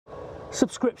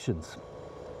Subscriptions.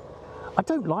 I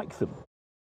don't like them.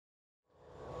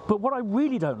 But what I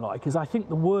really don't like is I think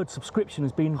the word subscription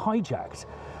has been hijacked.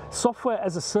 Software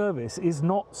as a service is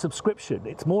not subscription.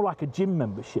 It's more like a gym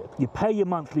membership. You pay your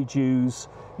monthly dues,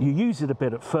 you use it a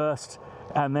bit at first,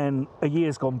 and then a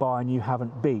year's gone by and you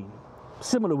haven't been.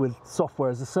 Similar with software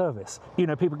as a service. You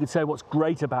know, people could say what's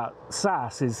great about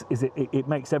SaaS is it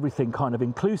makes everything kind of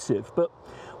inclusive. But,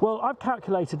 well, I've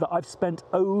calculated that I've spent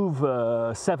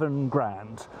over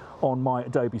 £7 on my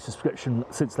Adobe subscription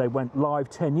since they went live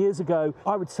 10 years ago.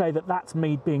 I would say that that's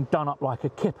me being done up like a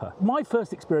kipper. My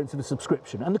first experience of a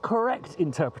subscription, and the correct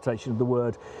interpretation of the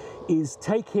word, is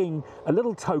taking a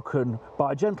little token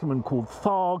by a gentleman called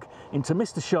Tharg into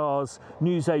Mr. Shah's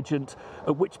newsagent,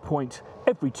 at which point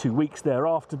every 2 weeks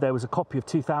thereafter there was a copy of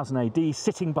 2000 AD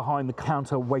sitting behind the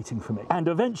counter waiting for me. And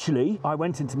eventually I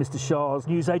went into Mr. Shah's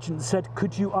newsagent and said,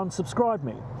 could you unsubscribe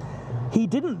me? He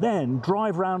didn't then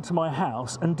drive round to my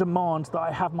house and demand that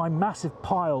I have my massive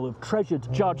pile of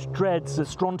treasured Judge Dredd's,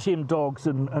 Strontium Dogs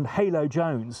and Halo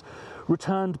Jones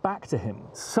returned back to him.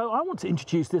 So I want to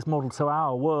introduce this model to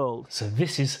our world. So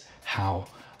this is how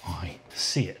I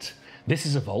see it. This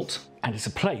is a vault, and it's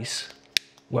a place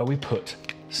where we put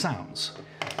sounds.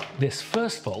 This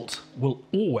first vault will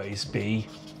always be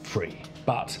free,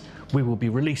 but we will be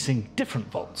releasing different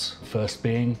vaults, first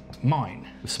being mine,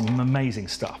 with some amazing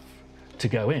stuff to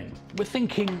go in. We're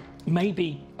thinking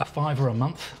maybe a £5 a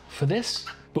month for this,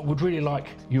 but would really like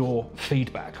your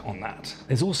feedback on that.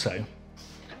 There's also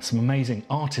some amazing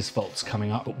artist vaults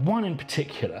coming up, but one in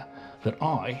particular that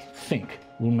I think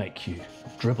will make you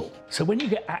dribble. So when you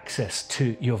get access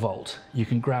to your vault, you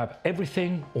can grab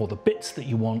everything or the bits that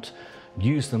you want,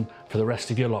 use them for the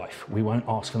rest of your life. We won't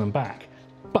ask for them back.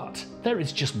 But there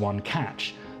is just one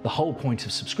catch. The whole point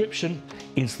of subscription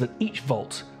is that each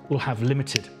vault will have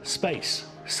limited space.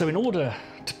 So in order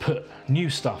to put new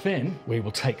stuff in, we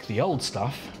will take the old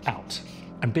stuff out.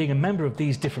 And being a member of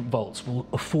these different vaults will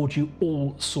afford you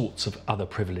all sorts of other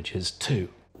privileges too.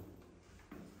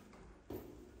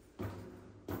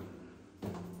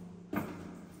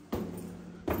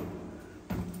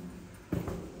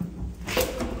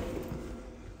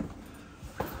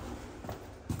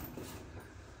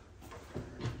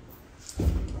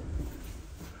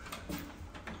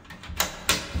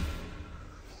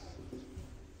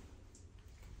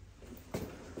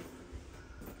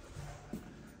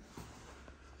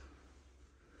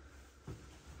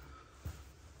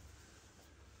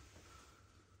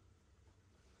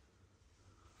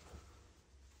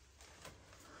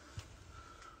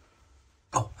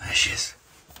 Oh, there she is.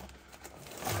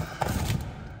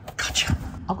 Gotcha.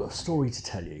 I've got a story to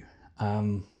tell you.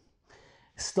 It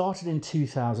started in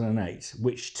 2008,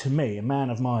 which to me, a man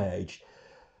of my age,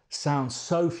 sounds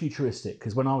so futuristic,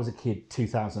 because when I was a kid,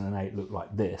 2008 looked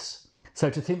like this. So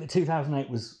to think that 2008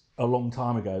 was a long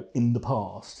time ago in the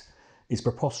past is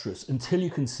preposterous, until you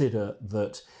consider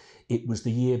that it was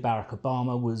the year Barack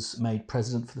Obama was made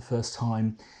president for the first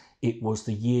time. It was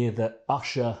the year that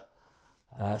Usher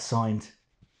signed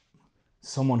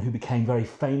someone who became very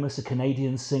famous, a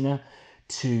Canadian singer,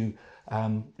 to,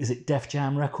 is it Def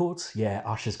Jam Records? Yeah,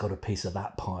 Usher's got a piece of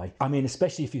that pie. I mean,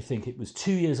 especially if you think it was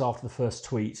 2 years after the first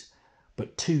tweet,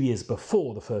 but 2 years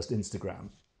before the first Instagram.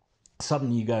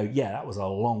 Suddenly you go, yeah, that was a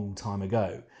long time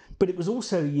ago. But it was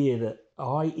also a year that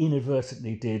I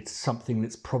inadvertently did something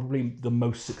that's probably the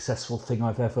most successful thing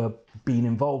I've ever been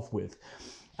involved with.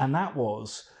 And that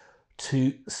was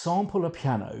to sample a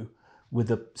piano with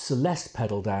a Celeste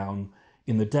pedal down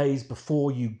in the days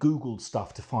before you Googled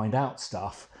stuff to find out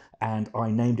stuff, and I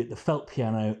named it the felt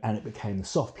piano, and it became the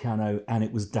soft piano, and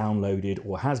it was downloaded,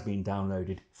 or has been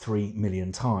downloaded, 3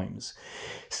 million times.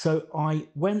 So I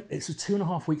went, it was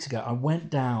 2.5 weeks ago, I went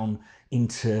down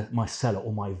into my cellar,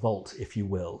 or my vault, if you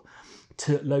will,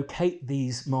 to locate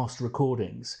these master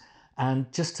recordings,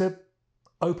 and just to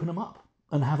open them up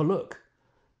and have a look.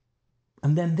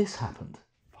 And then this happened.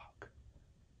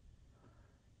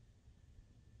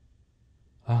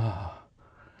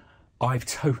 I've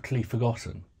totally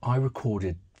forgotten. I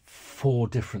recorded 4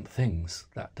 different things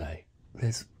that day.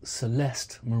 There's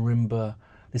Celeste, marimba,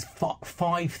 there's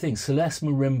 5 things. Celeste,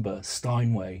 marimba,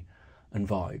 Steinway, and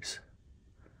vibes.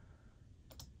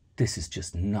 This is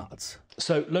just nuts.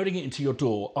 So loading it into your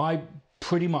DAW, I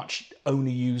pretty much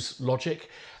only use Logic.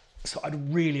 So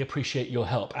I'd really appreciate your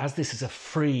help. As this is a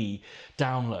free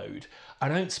download, I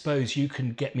don't suppose you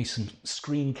can get me some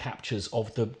screen captures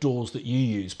of the DAWs that you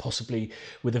use, possibly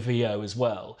with a VO as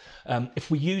well.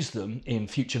 If we use them in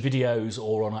future videos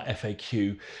or on our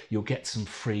FAQ, you'll get some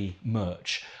free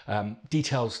merch.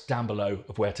 Details down below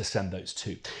of where to send those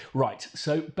to. Right,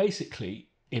 so basically,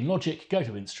 in Logic, go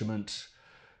to Instrument,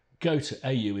 go to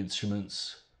AU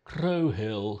Instruments, Crow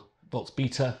Hill, Volts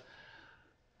Beta,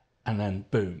 and then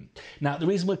boom. Now, the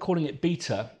reason we're calling it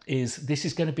Beta is this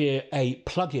is going to be a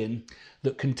plugin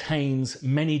that contains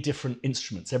many different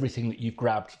instruments, everything that you've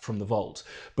grabbed from the vault.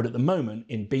 But at the moment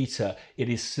in Beta, it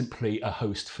is simply a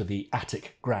host for the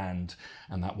Attic Grand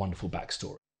and that wonderful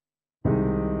backstory.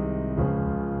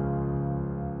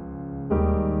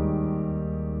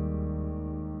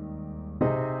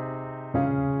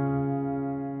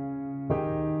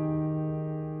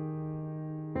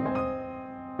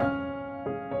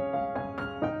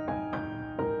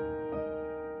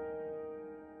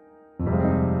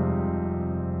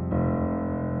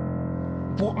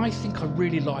 What I think I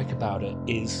really like about it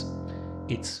is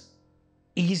it's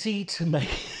easy to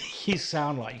make you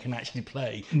sound like you can actually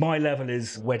play. My level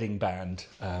is wedding band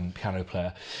piano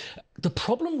player. The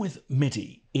problem with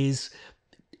MIDI is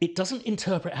it doesn't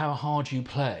interpret how hard you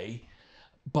play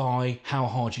by how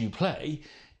hard you play.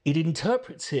 It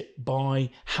interprets it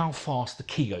by how fast the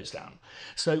key goes down.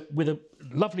 So with a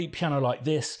lovely piano like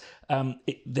this,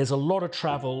 there's a lot of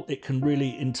travel. It can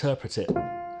really interpret it.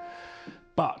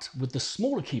 But with the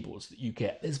smaller keyboards that you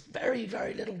get, there's very,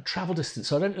 very little travel distance.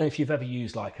 So I don't know if you've ever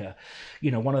used like a,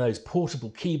 one of those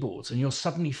portable keyboards and you'll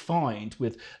suddenly find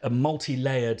with a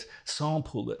multi-layered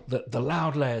sample that the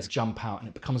loud layers jump out and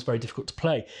it becomes very difficult to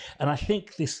play. And I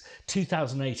think this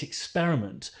 2008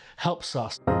 experiment helps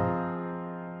us.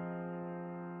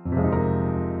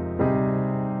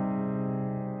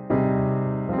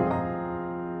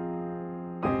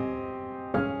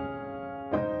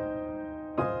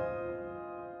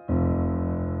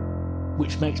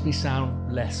 Which makes me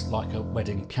sound less like a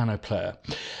wedding piano player.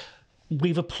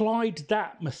 We've applied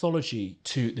that methodology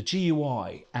to the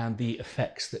GUI and the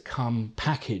effects that come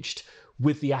packaged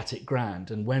with the Attic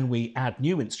Grand. And when we add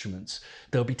new instruments,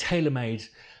 there'll be tailor-made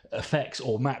effects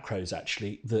or macros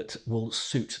actually that will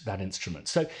suit that instrument.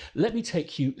 So let me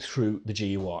take you through the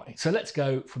GUI. So let's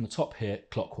go from the top here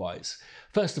clockwise.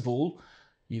 First of all,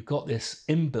 you've got this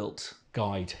inbuilt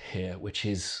guide here, which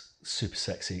is super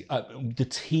sexy. The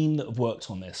team that have worked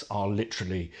on this are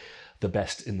literally the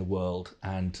best in the world,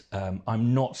 and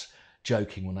I'm not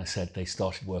joking when I said they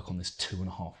started work on this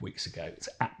 2.5 weeks ago. It's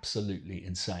absolutely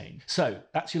insane. So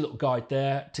that's your little guide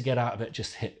there. To get out of it,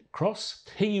 just hit cross.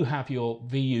 Here you have your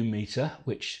VU meter,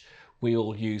 which we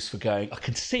all use for going, I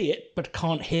can see it, but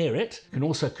can't hear it. You can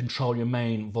also control your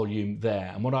main volume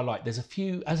there. And what I like, there's a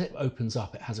few, as it opens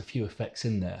up, it has a few effects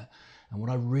in there. And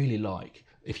what I really like,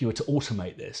 if you were to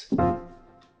automate this,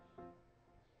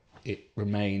 it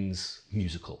remains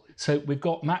musical. So we've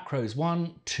got macros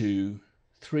 1, 2,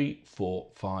 3, 4,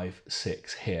 5,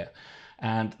 6 here.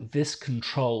 And this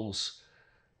controls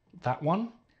that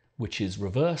one, which is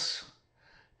reverse.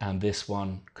 And this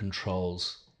one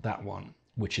controls that one,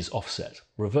 which is offset.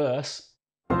 Reverse.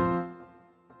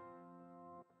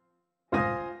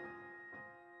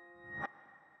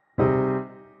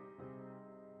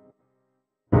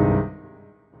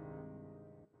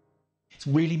 It's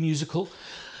really musical.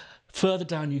 Further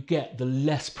down you get, the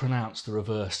less pronounced the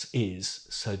reverse is,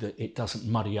 so that it doesn't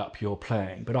muddy up your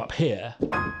playing. But up here,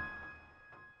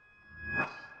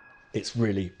 it's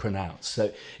really pronounced.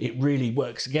 So it really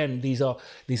works. Again, these are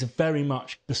very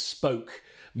much bespoke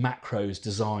macros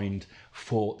designed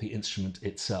for the instrument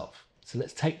itself. So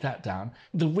let's take that down.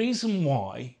 The reason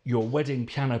why your wedding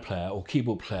piano player or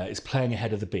keyboard player is playing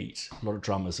ahead of the beat, a lot of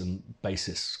drummers and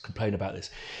bassists complain about this,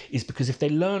 is because if they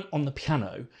learn on the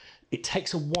piano, it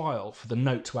takes a while for the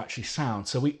note to actually sound.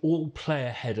 So we all play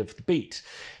ahead of the beat.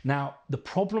 Now, the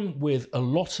problem with a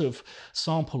lot of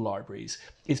sample libraries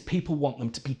is people want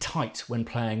them to be tight when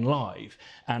playing live.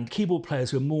 And keyboard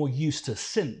players who are more used to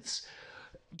synths,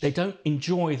 they don't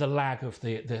enjoy the lag of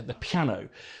the piano.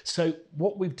 So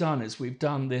what we've done is we've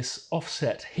done this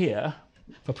offset here.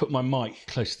 If I put my mic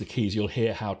close to the keys, you'll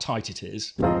hear how tight it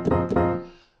is,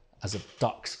 as a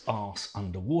duck's arse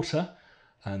underwater.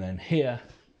 And then here,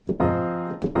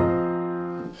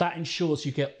 that ensures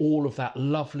you get all of that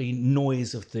lovely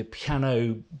noise of the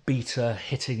piano beater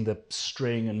hitting the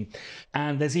string,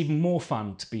 and there's even more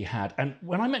fun to be had. And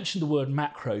when I mentioned the word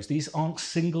macros, these aren't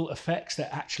single effects, they're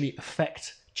actually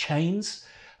effect chains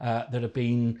that have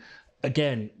been,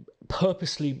 again,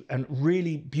 purposely and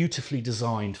really beautifully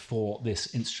designed for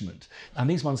this instrument. And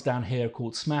these ones down here are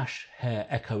called Smash, Hair,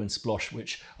 Echo and Splosh,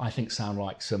 which I think sound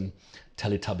like some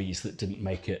Teletubbies that didn't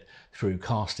make it through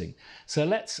casting. So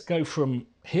let's go from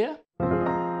here.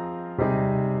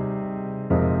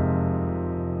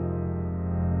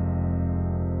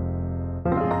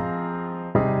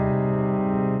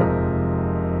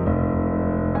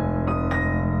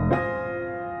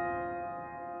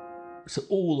 So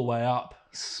all the way up,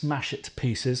 smash it to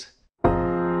pieces.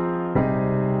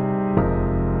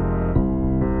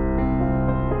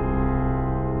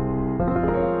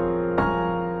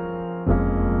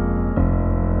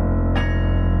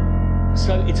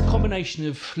 So it's a combination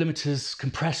of limiters,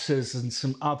 compressors, and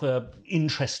some other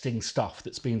interesting stuff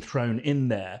that's been thrown in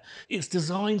there. It's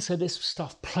designed so this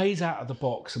stuff plays out of the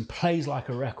box and plays like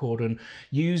a record and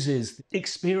uses the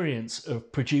experience of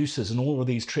producers and all of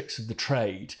these tricks of the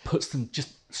trade, puts them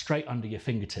just straight under your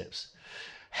fingertips.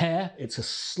 Hair, it's a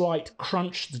slight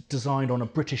crunch designed on a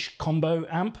British combo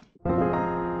amp.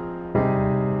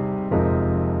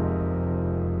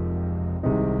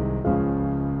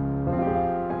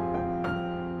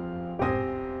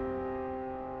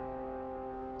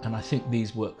 And I think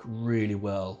these work really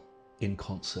well in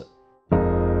concert.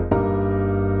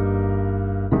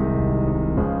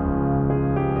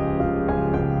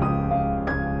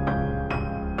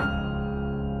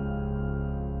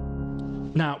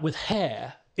 Now with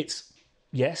Hair, it's,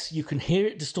 yes, you can hear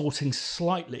it distorting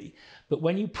slightly, but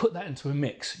when you put that into a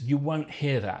mix, you won't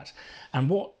hear that. And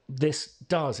what this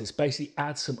does is basically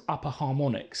add some upper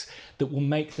harmonics that will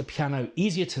make the piano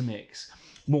easier to mix,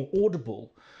 more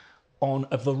audible, on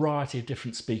a variety of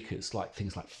different speakers, like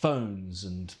things like phones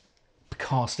and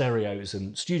car stereos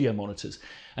and studio monitors.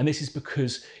 And this is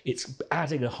because it's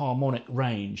adding a harmonic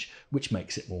range which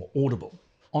makes it more audible.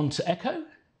 On to echo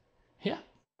here.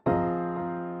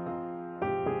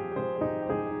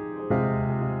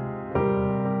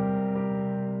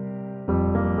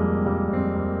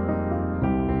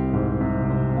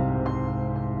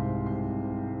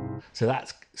 So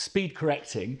that's speed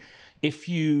correcting. If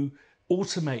you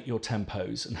automate your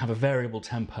tempos and have a variable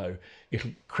tempo,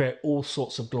 it'll create all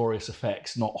sorts of glorious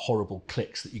effects, not horrible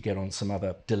clicks that you get on some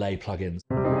other delay plugins.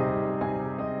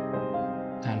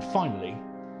 And finally,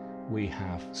 we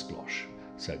have splosh.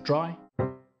 So dry,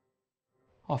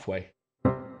 halfway,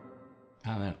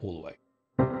 and then all the way.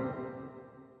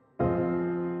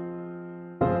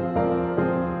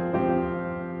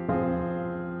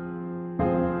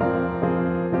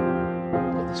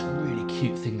 This really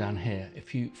cute thing down here.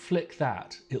 If you flick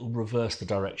that, it'll reverse the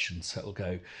direction. So it'll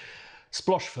go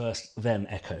splosh first, then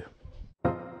echo.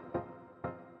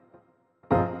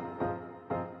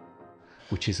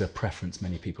 Which is a preference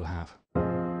many people have.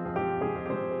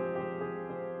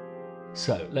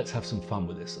 So let's have some fun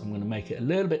with this. I'm going to make it a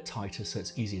little bit tighter so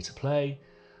it's easier to play.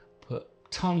 Put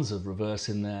tons of reverse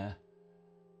in there.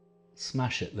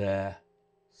 Smash it there.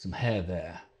 Some hair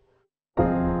there.